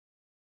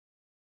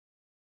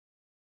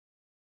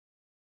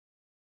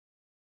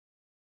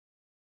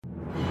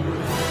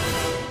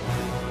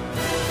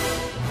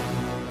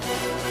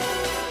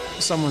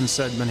Someone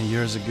said many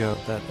years ago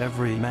that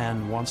every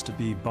man wants to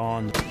be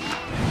Bond.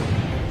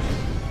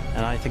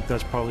 And I think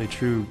that's probably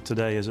true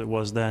today as it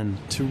was then.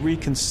 To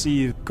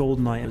reconceive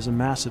GoldenEye is a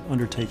massive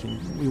undertaking.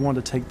 We want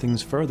to take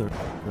things further.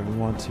 We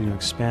want to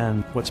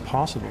expand what's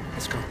possible.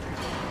 Let's go.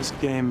 This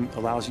game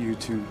allows you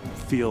to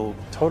feel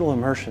total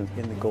immersion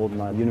in the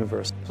GoldenEye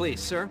universe. Please,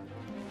 sir,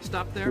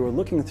 stop there. You are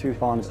looking through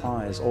Bond's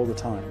eyes all the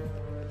time.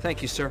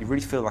 Thank you, sir. You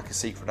really feel like a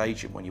secret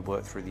agent when you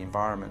work through the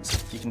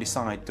environments. You can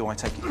decide, do I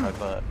take it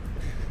covert?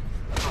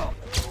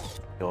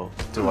 Or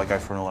do I go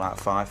for an all-out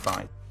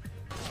firefight?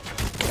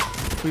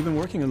 We've been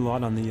working a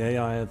lot on the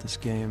AI of this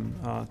game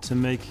to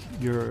make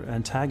your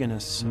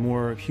antagonists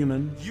more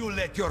human. You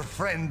let your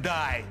friend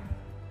die.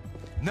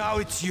 Now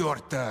it's your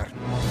turn.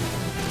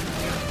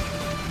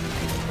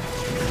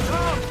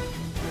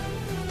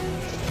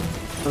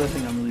 Another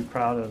thing I'm really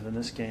proud of in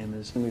this game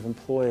is we've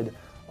employed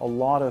a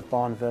lot of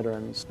Bond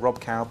veterans.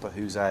 Rob Cowper,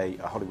 who's a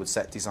Hollywood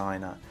set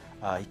designer,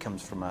 he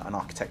comes from an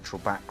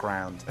architectural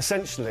background.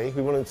 Essentially,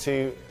 we wanted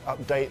to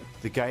update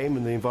the game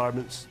and the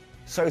environments.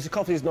 So it's a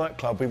Coffee's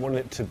nightclub. We wanted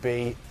it to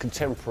be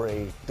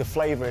contemporary. The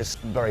flavour is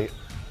very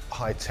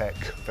high-tech,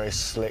 very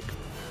slick.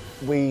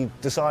 We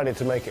decided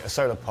to make it a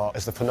solar park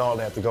as the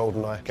finale of the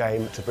GoldenEye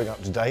game to bring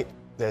up to date.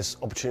 There's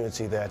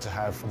opportunity there to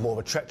have more of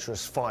a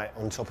treacherous fight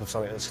on top of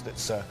something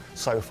that's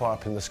so far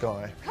up in the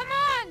sky. Come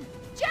on,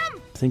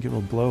 jump! I think it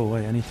will blow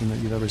away anything that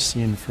you've ever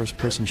seen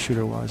first-person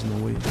shooter-wise in the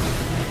Wii.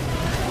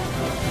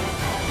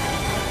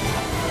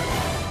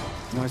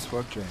 Nice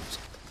work, James.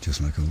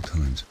 Just like old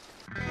times.